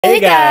Hey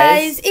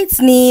guys, it's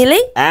Neely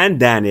and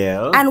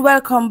Daniel, and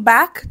welcome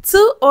back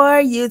to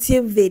our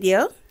YouTube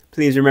video.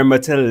 Please remember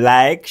to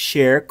like,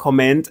 share,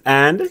 comment,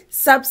 and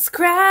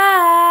subscribe.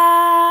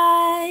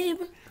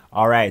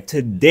 Alright,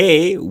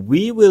 today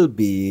I will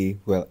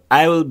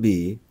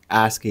be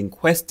asking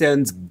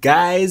questions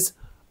guys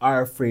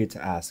are afraid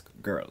to ask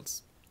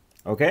girls.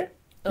 Okay?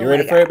 You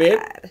ready for a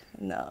bit?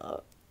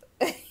 No.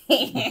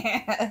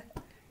 She'll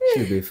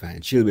be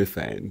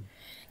fine.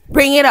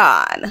 Bring it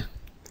on.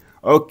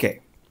 Okay.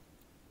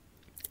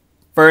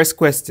 First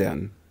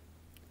question.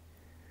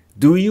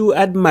 Do you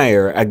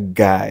admire a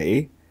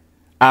guy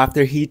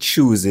after he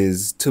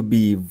chooses to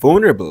be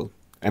vulnerable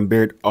and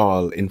bear it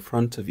all in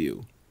front of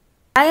you?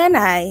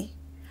 I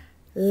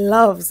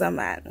loves a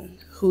man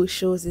who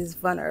shows his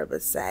vulnerable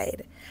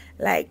side.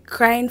 Like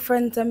cry in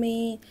front of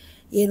me,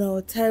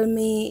 tell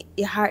me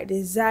your heart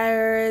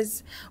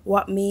desires,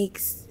 what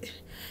makes...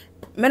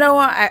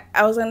 I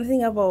was going to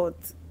think about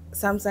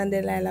Samson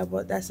Delilah,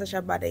 but that's such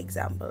a bad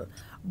example.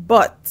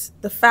 But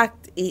the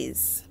fact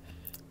is,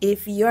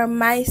 if you're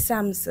my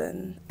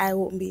Samson, I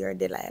won't be your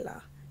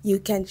Delilah. You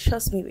can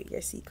trust me with your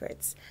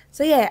secrets.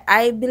 So yeah,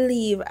 I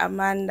believe a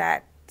man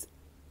that...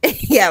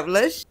 yeah,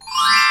 blush.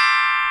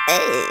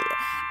 Hey.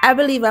 I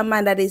believe a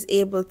man that is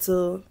able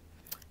to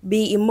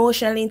be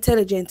emotionally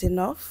intelligent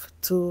enough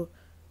to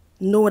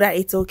know that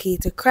it's okay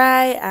to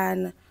cry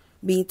and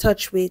be in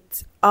touch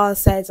with all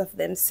sides of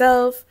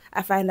themselves.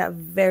 I find that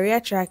very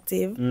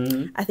attractive.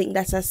 I think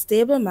that's a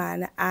stable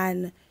man,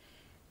 and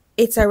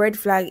it's a red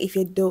flag if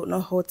you don't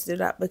know how to do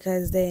that,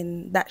 because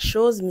then that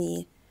shows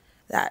me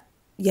that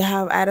you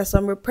have either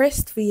some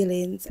repressed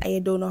feelings and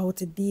you don't know how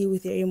to deal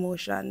with your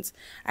emotions,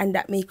 and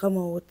that may come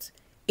out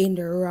in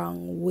the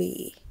wrong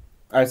way.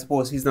 I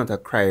suppose he's not a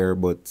crier,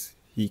 but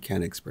he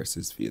can express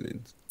his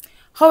feelings.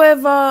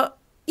 However,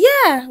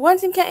 yeah,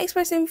 once him can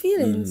express his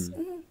feelings.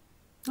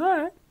 All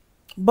right.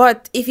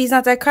 But if he's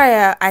not a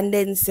crier and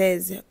then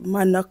says,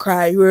 man, no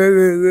cry,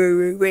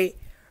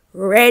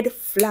 red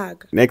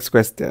flag. Next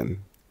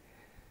question.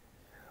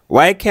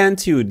 Why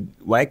can't you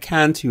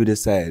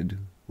decide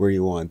where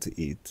you want to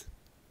eat?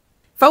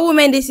 For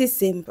women, this is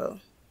simple.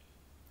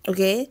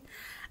 Okay?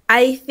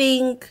 I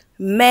think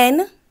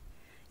men,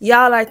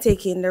 y'all are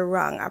taking the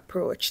wrong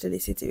approach to the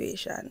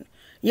situation.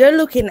 You're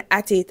looking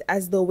at it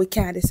as though we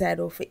can't decide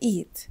what to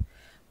eat.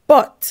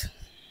 But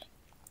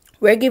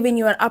we're giving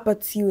you an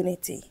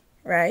opportunity,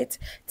 right,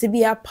 to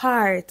be a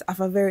part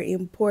of a very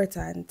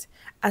important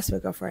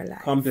aspect of our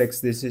life. Complex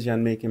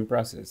decision-making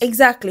process.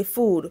 Exactly,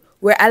 food.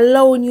 We're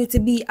allowing you to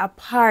be a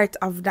part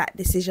of that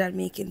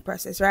decision-making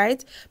process,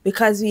 right?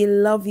 Because we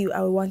love you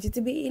and we want you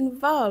to be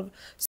involved.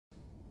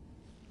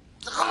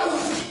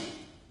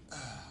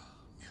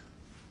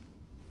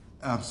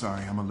 I'm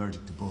sorry, I'm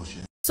allergic to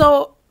bullshit.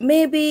 So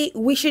maybe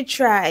we should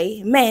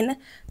try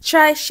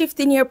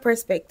shifting your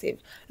perspective.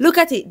 Look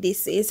at it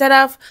this way. Instead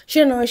of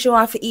she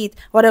wants to eat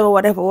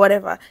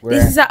whatever.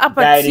 This is an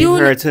opportunity. Guiding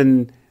her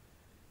to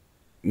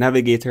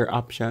navigate her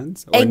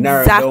options or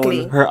narrow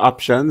down her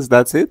options.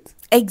 That's it.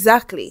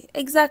 Exactly.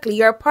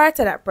 You're a part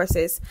of that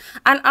process,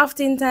 and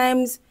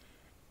oftentimes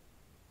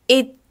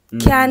it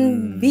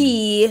can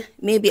be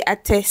maybe a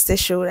test to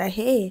show that,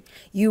 hey,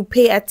 you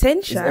pay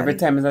attention. Every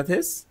time is a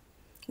test?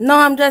 No,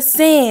 I'm just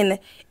saying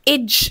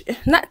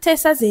not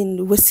test as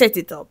in we set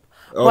it up.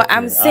 Okay, but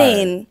I'm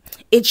saying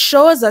it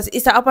shows us,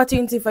 it's an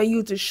opportunity for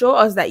you to show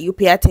us that you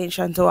pay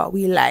attention to what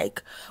we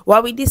like,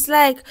 what we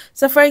dislike.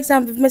 So for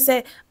example, if I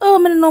say, oh,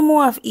 I don't know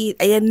more of eat,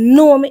 and you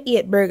know me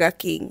eat Burger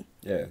King.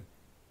 Yeah.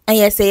 And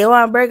you say you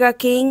want Burger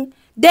King,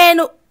 then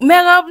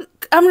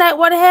I'm like,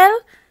 what the hell?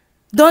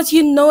 Don't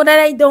you know that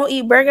I don't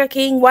eat Burger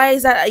King? Why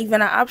is that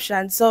even an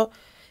option? So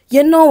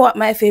you know what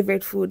my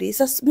favorite food is.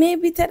 So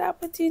maybe take the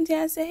opportunity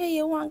and say, hey,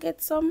 you want to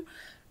get some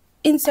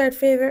insert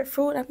favorite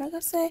food? I'm going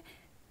to say,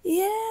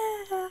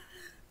 yeah.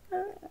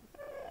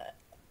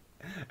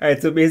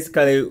 Alright, so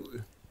basically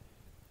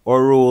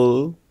our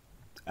role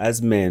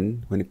as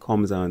men when it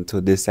comes on to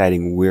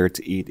deciding where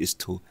to eat is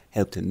to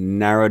help to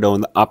narrow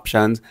down the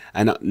options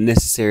and not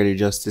necessarily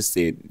just to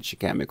say she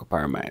can't make up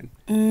her mind.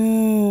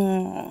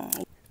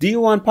 Do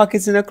you want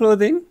pockets in her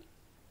clothing?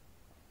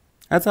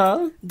 That's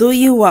all? Do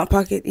you want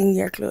pocket in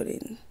your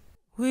clothing?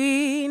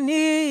 We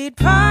need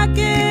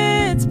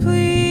pockets,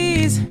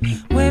 please.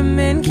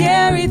 Women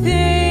carry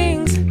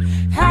things.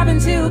 Having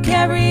to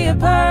carry a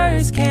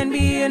purse can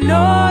be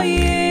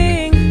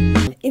annoying.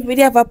 If we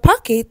have a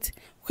pocket,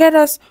 we can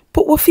just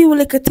put a few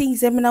little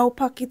things in our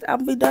pocket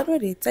and be done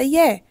with it. So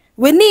yeah,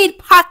 we need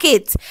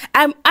pockets.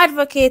 I'm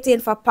advocating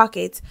for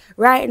pockets.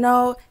 Right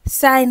now,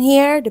 sign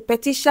here, the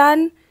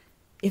petition.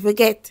 If we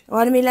get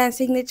 1 million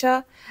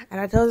signature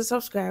and 1,000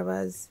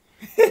 subscribers,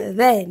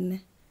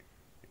 then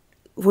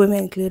women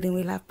including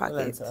will have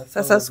pockets.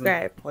 So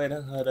subscribe. Why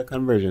the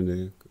conversion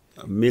there?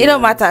 It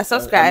don't matter.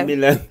 Subscribe.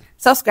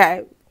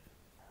 Subscribe.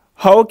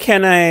 How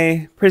can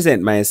I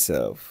present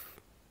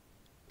myself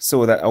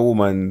so that a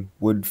woman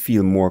would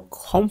feel more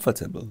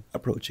comfortable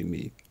approaching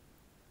me?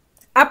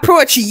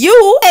 Approach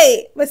you?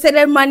 Hey, but say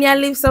that man, you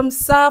live some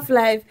soft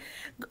life.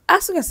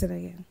 Ask us it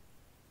again.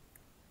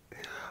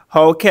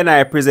 How can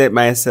I present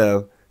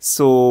myself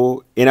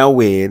so in a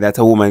way that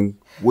a woman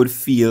would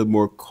feel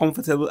more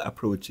comfortable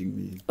approaching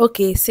me?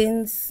 Okay,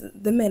 since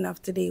the men of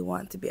today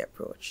want to be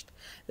approached,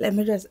 let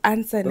me just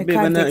answer in But the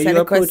babe, context you of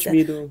the approach question.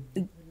 me though.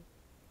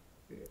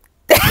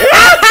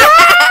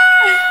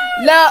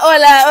 No,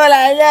 hola,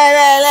 hola, la,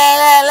 la, la,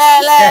 la, la,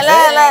 la, la,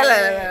 la, la.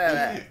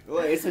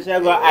 Wait, so shall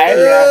I go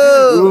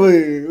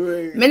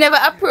island? Me never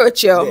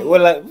approach you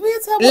Well,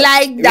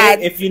 like that.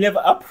 If you never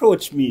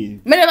approach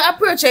me, Me never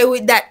approach you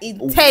with that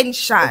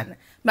intention.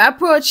 Me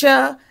approach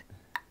you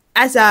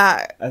as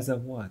a as a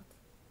what?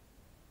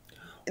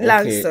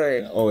 long Okay.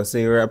 story. Oh, so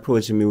you're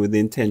approaching me with the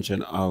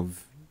intention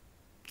of.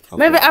 Me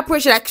never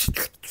approach you like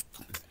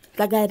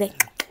that guy there.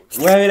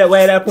 Why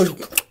that approach?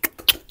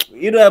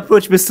 You don't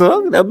approach me,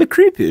 so that'd be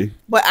creepy.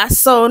 But I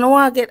saw no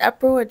one get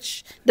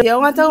approached. You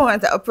want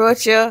to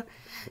approach you.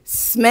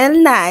 Smell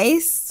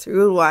nice.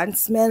 Rule one.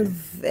 Smell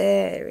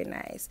very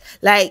nice.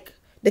 Like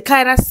the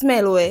kind of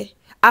smell where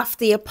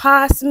after you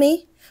pass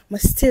me, I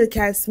still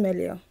can't smell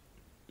you.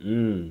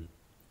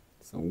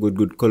 Some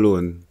good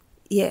cologne.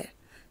 Yeah.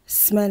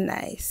 Smell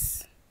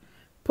nice.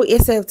 Put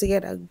yourself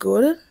together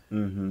good.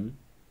 Mm-hmm.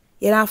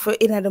 You're not for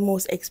the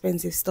most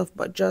expensive stuff,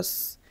 but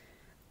just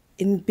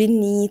in be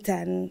neat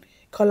and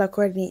color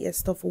coordinate your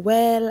stuff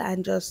well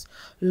and just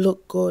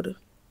look good.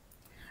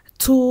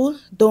 2,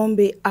 don't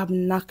be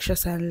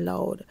obnoxious and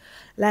loud.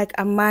 Like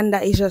a man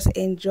that is just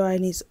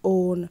enjoying his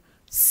own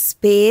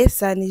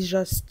space and is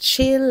just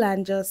chill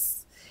and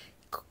just,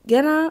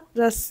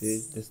 just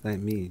See, just like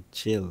me.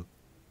 Chill.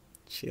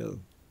 chill.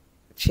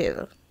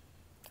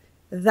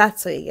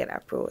 That's how you get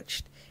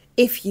approached.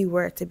 If you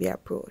were to be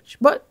approached.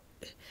 But,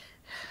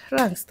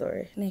 long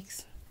story.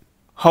 Next.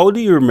 How do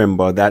you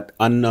remember that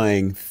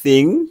annoying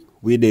thing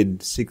we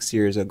did 6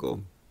 years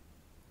ago?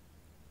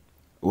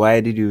 Why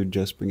did you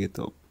just bring it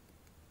up?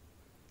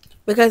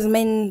 Because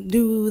men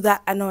do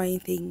that annoying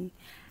thing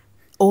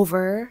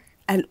over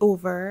and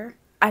over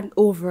and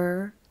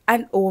over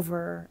and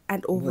over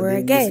and over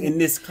again.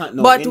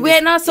 But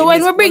we're not, so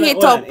when we bring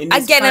it up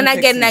again and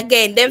again and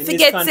again, then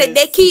forget, say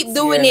they keep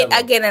doing it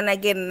again and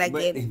again and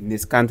But again. in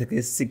this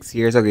context, 6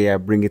 years ago, you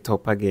bring it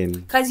up again.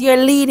 Because you're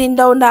leading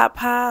down that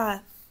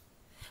path.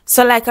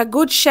 So like a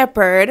good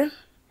shepherd,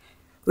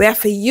 we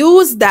have to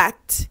use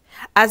that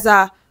as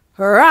a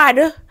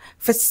rod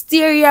for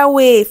steer you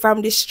away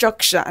from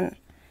destruction.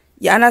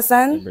 You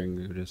understand?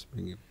 Just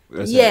bring it.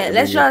 Yeah,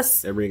 let's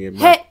just. Bring it Hey,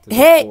 back to the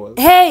hey, fold.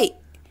 hey!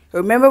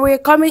 Remember where you're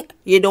coming?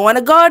 You don't want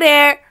to go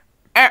there.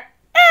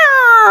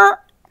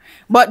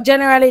 But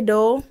generally,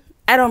 though,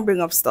 I don't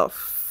bring up stuff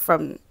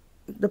from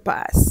the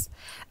past.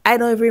 I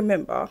don't even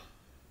remember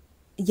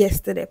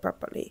yesterday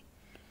properly.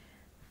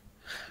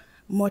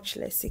 Much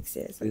less 6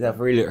 years It ago. have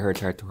really hurt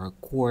her to her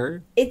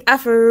core. It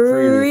have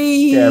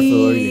Really careful,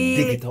 really really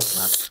dig it up,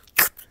 man.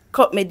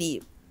 cut me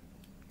deep.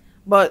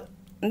 But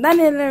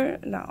Daniel,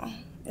 no,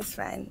 it's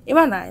fine.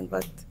 Even nine,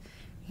 but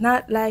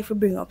not like we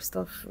bring up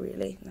stuff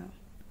really. No.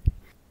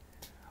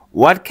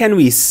 What can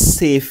we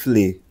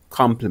safely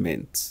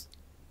compliment?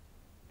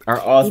 Are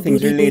all The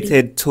things booty,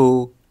 related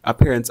to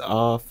appearance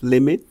off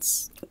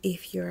limits?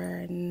 If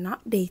you're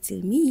not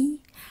dating me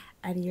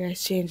and you're a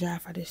stranger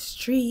off of the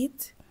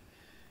street,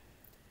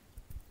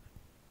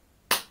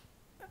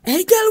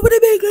 hey girl with a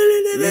big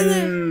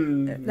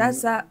girl,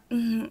 that's a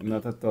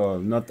Not at all.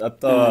 Not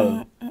at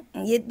all.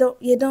 you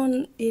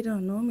don't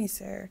know me,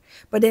 sir.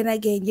 But then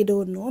again, you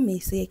don't know me,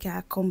 so you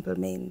can't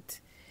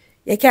compliment.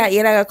 You're not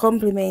gonna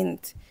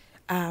compliment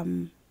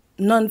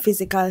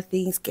non-physical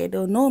things, you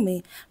don't know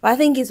me. But I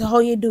think it's how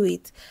you do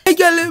it. Hey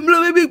girl,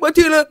 blow me big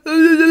booty,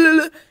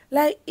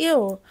 like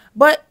you.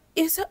 But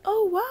it's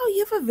oh wow,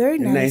 you have a very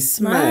nice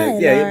smile.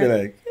 Yeah, or, you'd be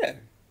like, yeah.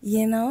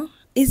 you know,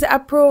 it's the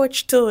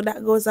approach too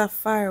that goes a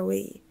far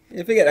way.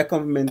 If you get a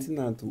compliment, it's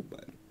not too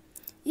bad.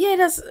 Yeah,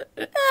 that's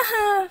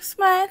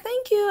smile.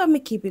 Thank you. I'm gonna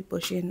keep it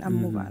pushing and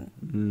move on.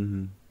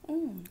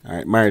 All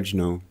right, marriage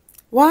no.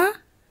 What?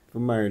 For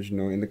marriage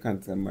no. In the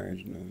context of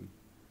marriage no.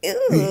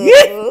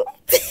 Ew.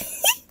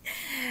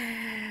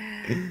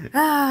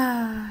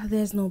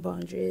 There's no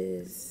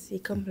boundaries. You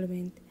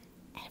compliment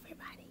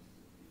everybody.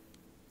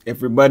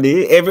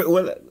 Everybody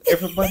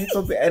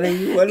can be and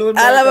you alone.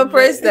 I have a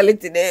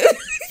personality there.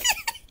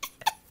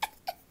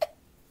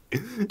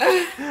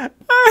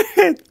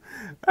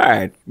 All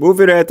right,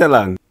 moving right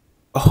along.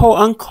 How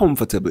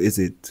uncomfortable is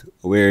it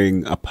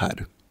wearing a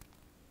pad?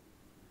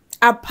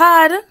 A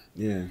pad?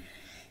 Yeah.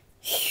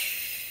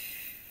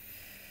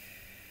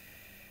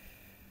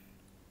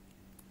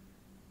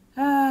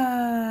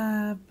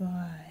 Ah,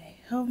 boy.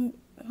 How do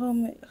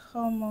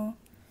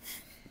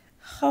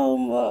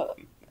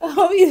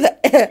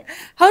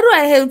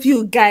I help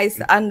you guys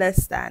to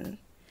understand?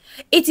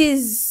 It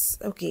is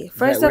okay.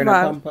 First of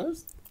all,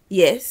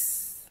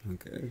 yes,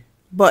 Okay.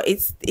 but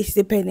it's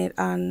dependent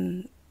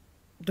on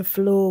the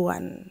flow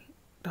and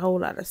the whole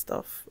lot of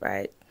stuff,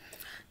 right?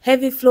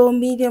 Heavy flow,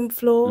 medium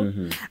flow,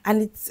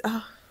 and it's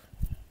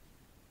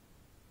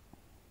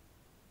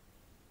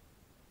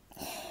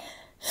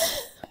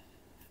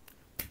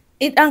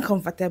It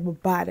uncomfortable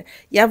bad.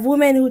 You have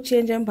women who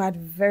change them bad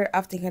very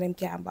often because them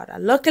can't bother.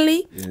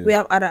 Luckily, we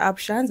have other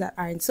options that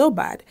aren't so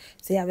bad.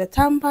 So you have the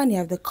tampon, you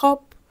have the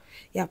cup,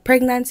 you have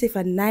pregnancy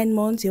for 9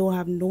 months, you won't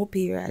have no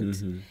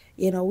periods.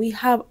 You know, we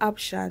have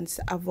options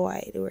to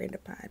avoid wearing the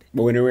pad.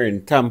 But when you're wearing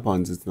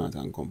tampons, it's not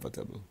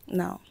uncomfortable.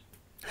 No.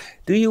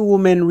 Do you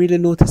women really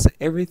notice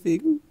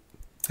everything?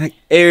 Like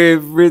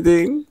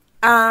everything?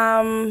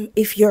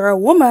 If you're a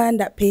woman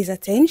that pays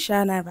attention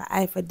and have an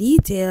eye for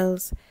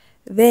details,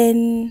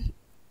 then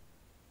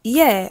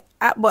yeah.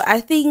 But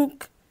I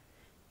think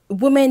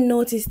women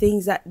notice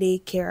things that they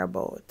care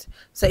about.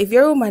 So if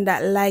you're a woman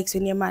that likes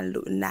when your man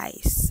look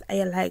nice, and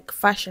you like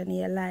fashion,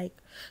 you like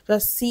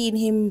just seeing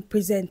him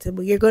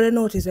presentable, you're gonna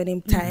notice when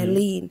him tie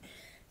lean.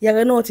 You're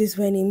gonna notice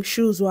when him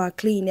shoes were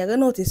clean. You're gonna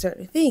notice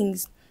certain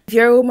things. If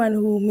you're a woman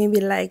who maybe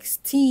likes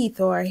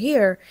teeth or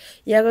hair,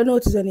 you're gonna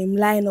notice when him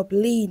line up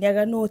lean. You're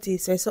gonna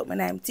notice when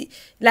something I'm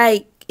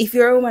like. If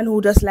you're a woman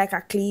who just like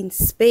a clean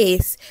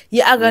space,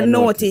 you're gonna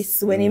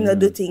notice when him not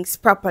do things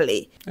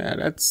properly. Yeah,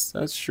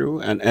 that's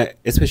true. And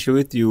especially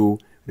with you,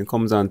 when it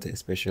comes on to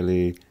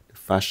especially the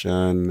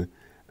fashion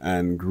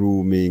and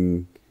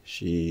grooming,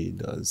 she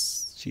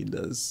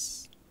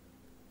does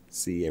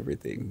see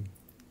everything.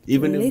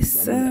 Even if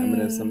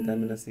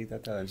sometimes I see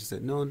that and she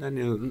said, "No,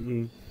 Daniel,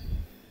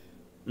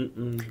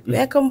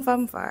 Where I come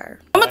from far.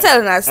 I'm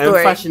telling a story.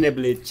 I'm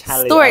fashionably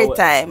challenged. Story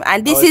time,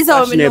 and this is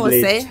how we know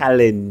say.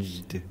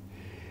 Challenged.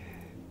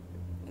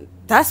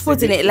 That's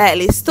putting it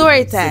lightly.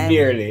 Story time.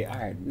 Severely.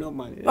 Alright, no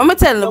man. I'm gonna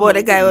tell about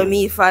the guy when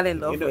me fall in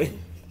love.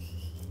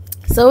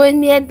 So when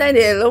me and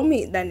Daniel,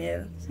 meet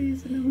Daniel.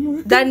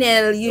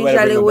 Daniel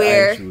usually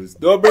wear.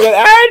 Don't bring an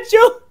iron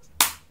shoe.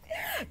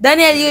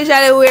 Daniel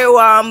usually wear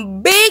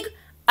one big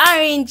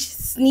orange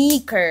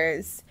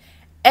sneakers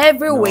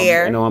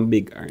everywhere. No, one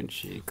big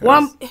orange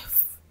sneakers.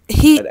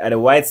 The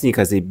white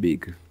sneakers are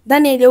big.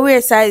 Daniel, they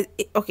wear size.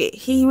 Okay,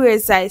 he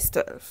wears size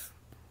 12,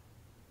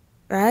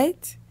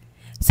 right?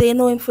 So you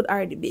know him foot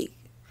already big,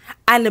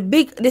 and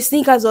the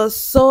sneakers are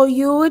so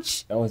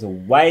huge. That was a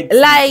white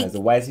sneakers. The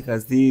white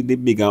sneakers, the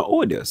big and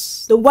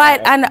odious. The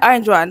white and the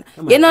orange one.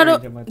 You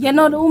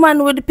know the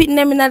woman with the putting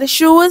them in the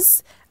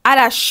shoes.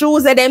 Other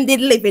shoes that them did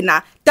live in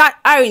that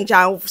orange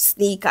and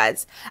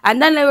sneakers,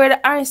 and then they wear the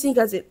orange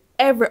sneakers in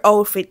every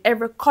outfit,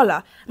 every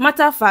color.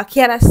 Matter of fact, he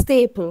had a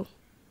staple.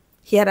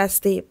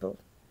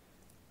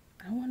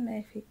 I wonder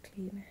if he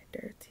clean or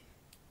dirty.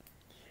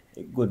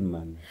 Good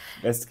man.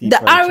 Let's keep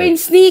the orange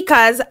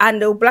sneakers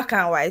and the black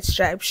and white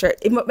striped shirt.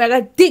 I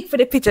got dig for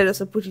the picture just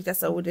to put it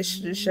as with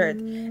the shirt.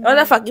 What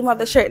the fuck? Him have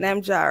the shirt in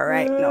him jar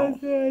right now.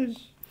 Gosh.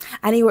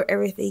 And he wear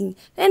everything.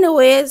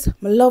 Anyways, I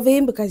love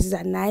him because he's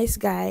a nice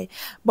guy.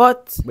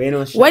 But when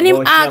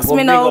him asked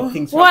me now,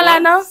 I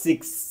know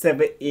 6,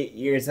 7, 8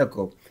 years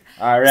ago.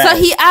 All right. So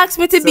he asked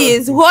me to be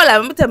his. Hold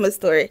on, let me tell my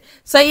story.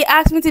 So he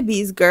asked me to be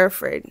his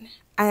girlfriend,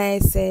 and I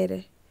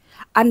said,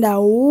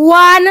 under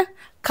one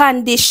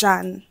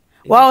condition.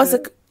 What was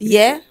it?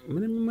 Yeah.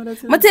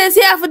 I tell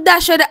you, I have to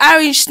dash out the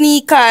orange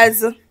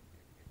sneakers.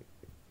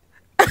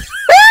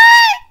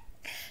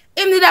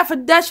 Him did have to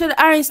dash out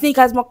the orange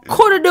sneakers, but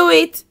couldn't do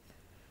it.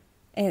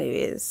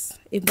 Anyways,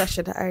 him dash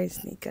out the orange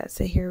sneakers.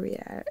 So here we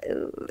are.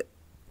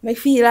 I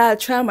feel all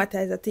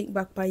traumatized. I think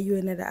back by you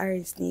and the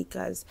orange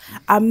sneakers.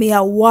 And me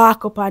I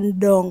walk up and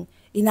down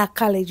in a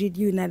college with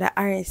you in the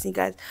orange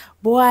sneakers.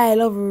 Boy, I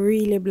love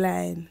really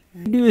blind.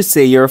 Do you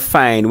say you're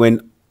fine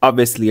when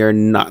obviously you're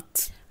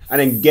not? And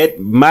then get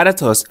mad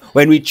at us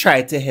when we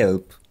try to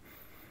help?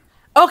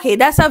 Okay,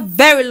 that's a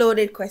very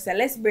loaded question.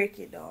 Let's break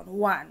it down.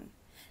 One,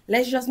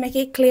 let's just make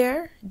it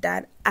clear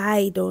that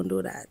I don't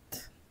do that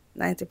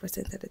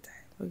 90% of the time.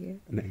 Okay?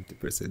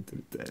 90%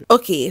 of the time.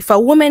 Okay,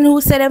 for women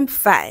who say them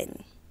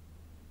fine,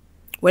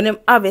 when I'm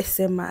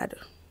obviously mad,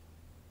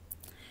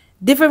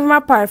 different from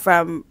apart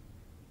from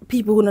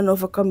people who don't know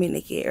how to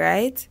communicate,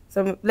 right?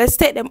 So let's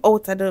take them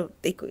out of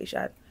the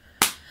equation.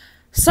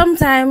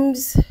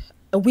 Sometimes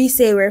we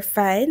say we're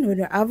fine when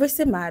we're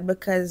obviously mad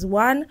because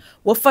one,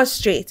 we're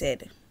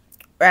frustrated,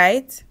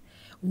 right?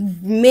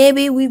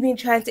 Maybe we've been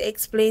trying to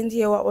explain to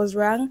you what was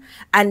wrong,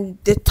 and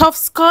the tough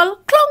skull,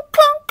 clunk,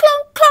 clunk,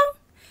 clunk, clunk.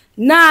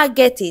 Nah, I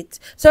get it.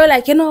 So we're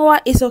like, you know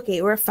what? It's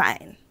okay. We're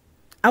fine.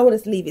 I will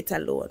just leave it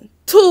alone.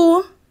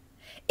 Two,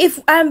 if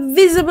I'm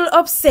visible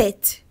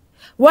upset,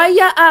 why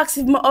you ask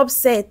if I'm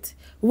upset?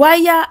 Why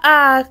you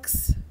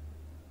ask?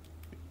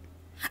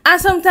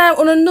 And sometimes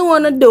I don't know what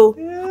to do.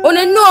 I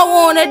don't know what I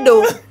want to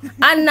do.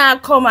 And now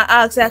come and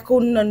ask I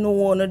couldn't know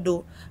what to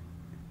do.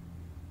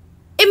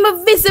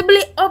 I'm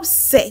visibly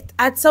upset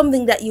at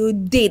something that you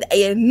did and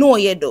you know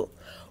you do.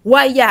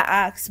 Why you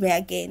ask me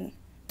again?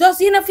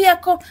 Does you know if you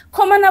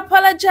come and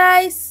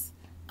apologize?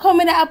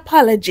 Come in an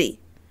apology.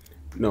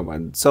 No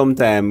man,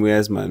 sometimes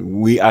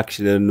we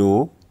actually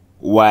know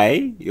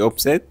why you're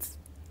upset.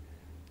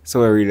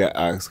 So I really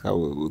ask how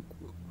we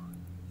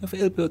have to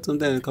help you out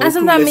sometimes. And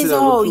sometimes it's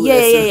how,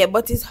 yeah,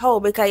 but it's how,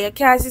 because you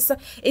can't see,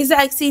 it's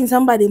like seeing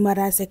somebody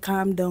mother say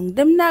calm down.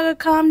 Them not gonna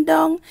calm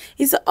down.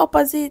 It's the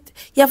opposite.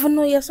 You have to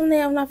know,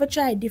 sometimes you have to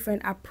try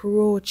different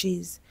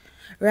approaches,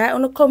 right?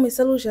 When it come with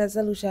solution.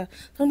 Sometimes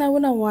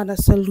we don't want a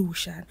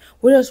solution.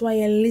 We just want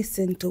you to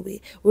listen to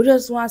it. We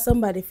just want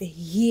somebody to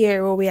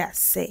hear what we are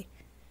say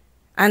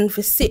and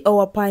to see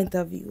our point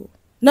of view.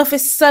 Not to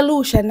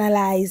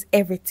solutionalize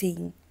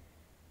everything.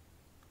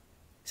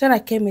 It's not a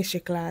chemistry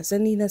class. I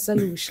need a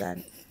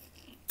solution.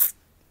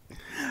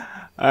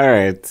 All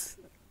right.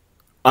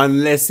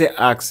 Unless they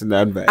ask the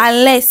advice.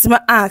 Unless I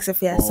ask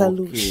if you have a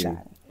solution.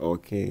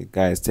 Okay,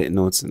 guys, take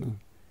notes.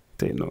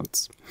 Take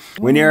notes.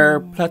 When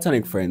your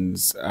platonic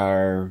friends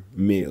are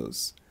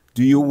males,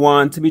 do you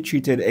want to be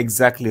treated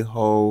exactly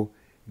how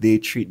they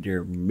treat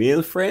their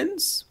male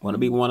friends? Want to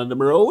be one of the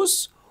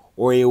bros?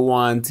 Or you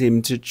want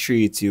him to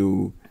treat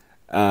you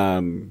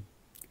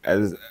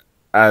as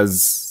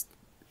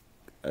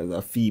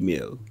a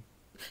female?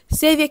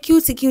 Save your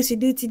cutie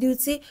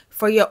duty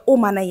for your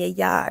woman and your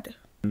yard.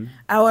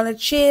 I want to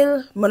chill.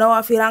 I don't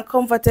want to feel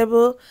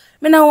uncomfortable.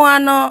 I don't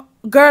want no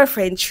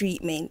girlfriend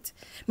treatment.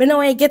 I don't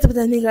want to get up in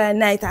the middle of the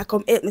night and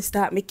come help me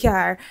start my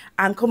car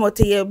and come out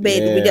to your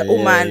bed with your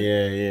woman.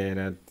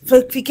 Yeah.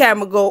 For carry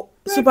me go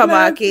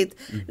supermarket.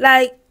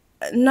 Like,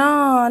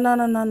 no.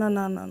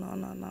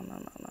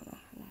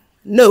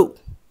 No.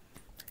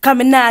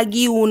 Come and not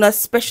give you no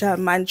special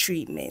man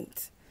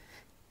treatment.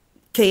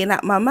 Okay, you're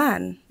not my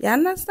man. You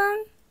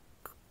understand?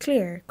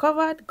 Clear.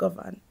 Covered,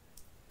 govern.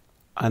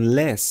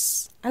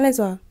 Unless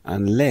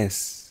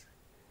Unless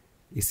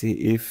you see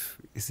if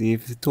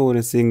the tone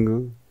is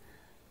single,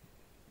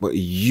 but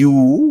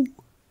you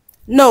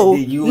no.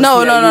 and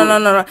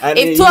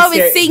If 12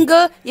 is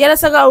single, yeah,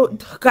 that's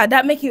God,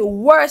 that make it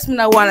worse when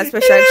I want a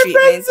special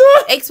treatment.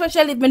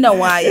 Especially if I don't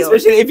want you.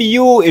 Especially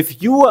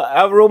if you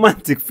have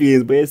romantic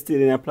feelings but you're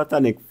still in a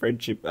platonic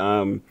friendship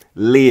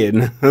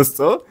lane.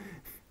 So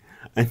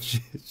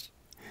and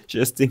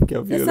just think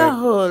of you.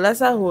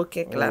 That's a whole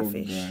cake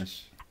fish.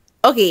 Gosh.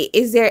 Okay,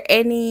 is there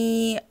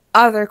any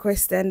other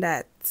question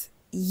that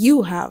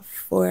you have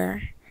for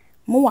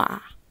moi?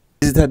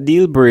 Is it a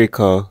deal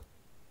breaker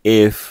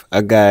if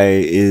a guy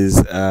is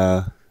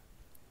a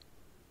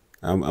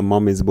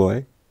mommy's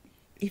boy?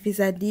 If it's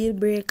a deal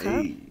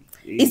breaker,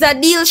 it's a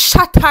deal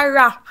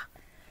shatterer.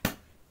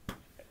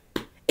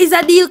 It's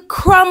a deal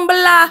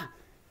crumbler.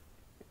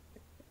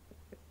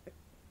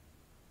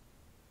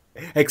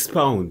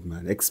 Expound,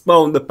 man.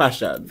 Expound the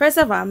passion. First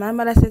of all, my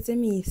mother said to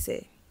me,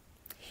 say,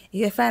 if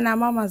you find a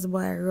mama's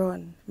boy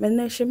run, I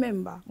know she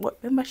remember. But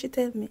remember she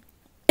tell me.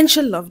 And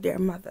she love their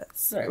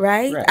mothers,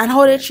 right? And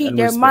how they treat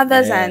their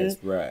mothers and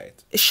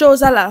it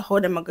shows a lot how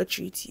them are going to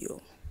treat you.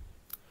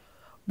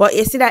 But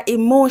you see that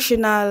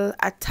emotional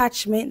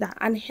attachment, that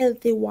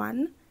unhealthy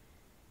one,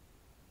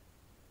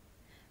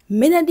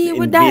 me not deal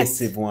with that.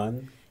 Invasive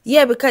one.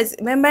 Yeah, because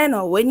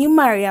remember, when you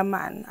marry a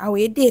man, or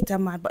when you date a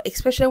man, but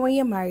especially when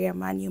you marry a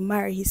man, you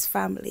marry his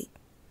family.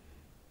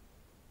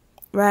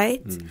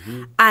 Right?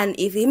 Mm-hmm. And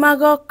if he might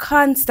go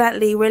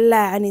constantly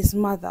rely on his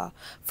mother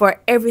for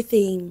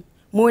everything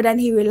more than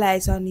he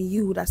relies on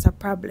you, that's a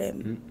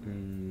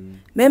problem.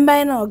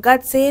 Remember,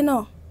 God say,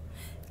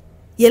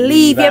 you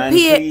leave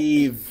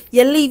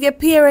your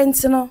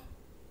parents, and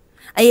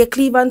you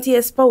cleave unto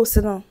your spouse,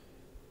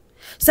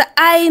 So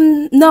I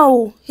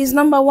know his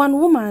number one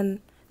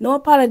woman. No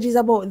apologies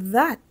about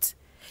that.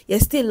 You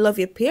still love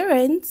your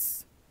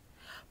parents.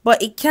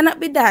 But it cannot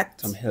be that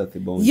some healthy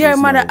boundaries your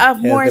mother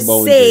have more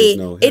say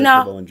in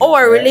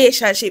our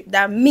relationship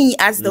than me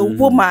as the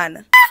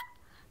woman.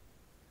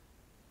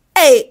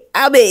 Hey,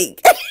 I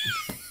beg.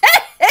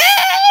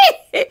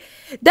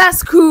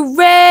 That's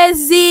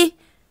crazy.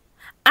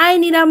 I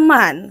need a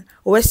man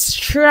who is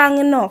strong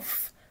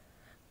enough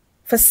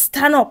for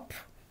stand up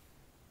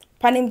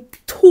on him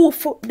 2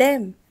 foot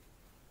them.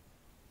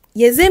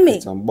 You see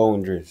me? Some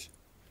boundaries.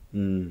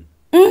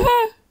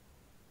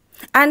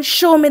 And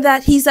show me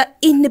that he's an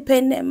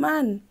independent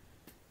man.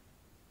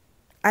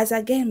 As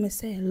again, me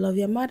say, love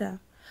your mother.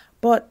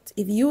 But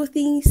if you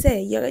think,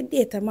 say, you're a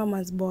date a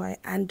mama's boy,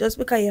 and just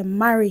because you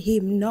marry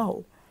him,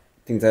 no.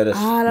 Things are just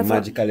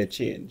magically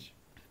change.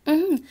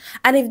 And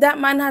if that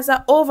man has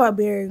an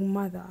overbearing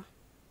mother,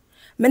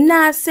 me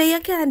not say you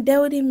can't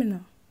deal with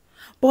him,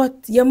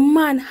 But your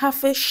man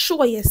have to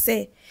show you,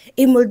 say,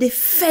 he will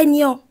defend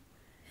you.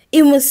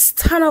 He will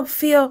stand up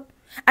for you.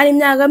 And he's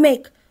not going to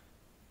make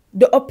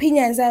the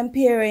opinions and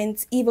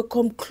parents even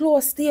come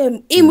close to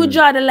him. He will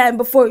draw the line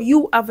before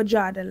you ever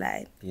draw the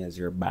line. He has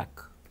your back.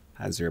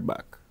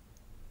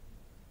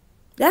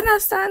 You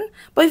understand?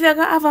 But if you're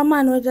going to have a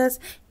man who just,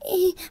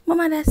 my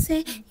mother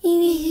say,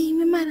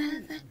 my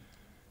mother say,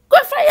 go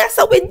find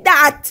yourself with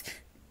that.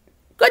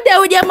 Go there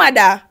with your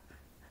mother.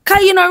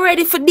 Because you're not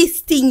ready for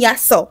this thing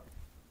yourself.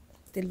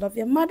 Still love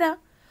your mother.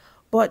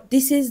 But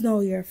this is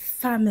now your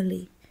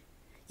family.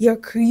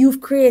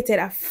 You've created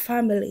a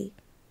family.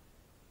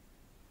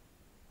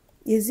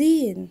 You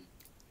see?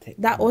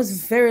 That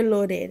was very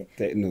loaded.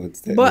 Take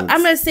notes. But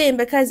I'm not saying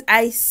because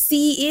I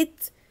see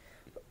it.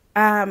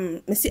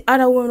 I see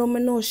other women who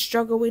know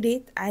struggle with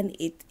it, and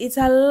it's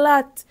a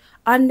lot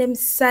on them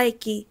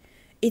psyche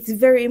it's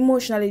very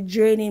emotionally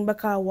draining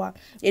because what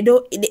you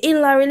don't the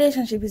in-law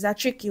relationship is a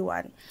tricky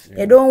one.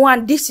 You don't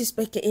want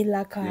disrespect your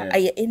in-law car or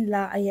your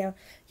in-law or your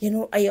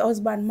or your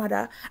husband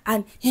mother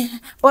and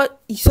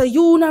but so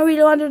you not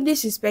really want to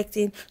disrespect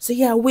him, so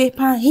you wait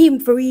on him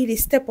for really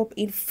step up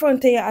in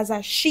front of you as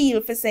a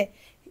shield for say,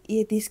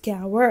 yeah, this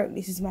can't work,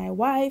 this is my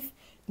wife.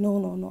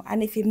 No.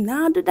 And if him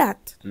not do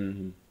that,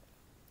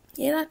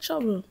 you're not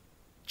trouble.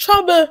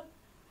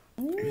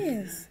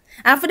 Yes.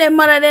 And for them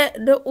mother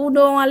the who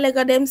don't want leg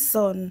of them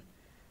son.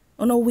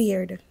 Oh no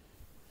weird.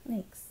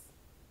 Next.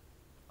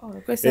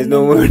 Oh, There's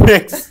no more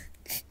next.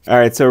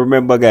 Alright, so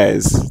remember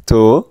guys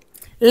to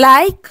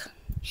like,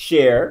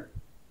 share,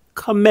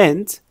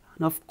 comment,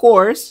 and of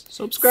course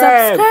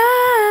subscribe.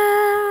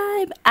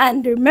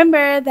 And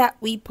remember that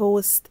we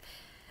post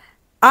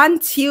on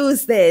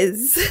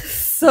Tuesdays.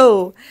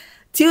 So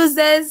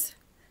Tuesdays,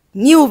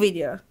 new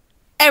video.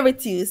 Every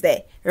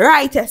Tuesday.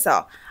 Right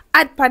so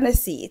at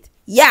Panaseed.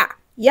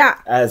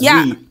 As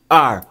we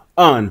are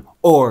on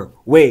our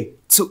way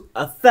to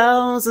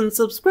 1,000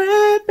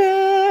 subscribers.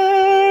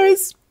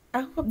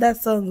 I hope that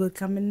sounds good.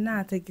 Come in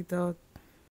now, take it out.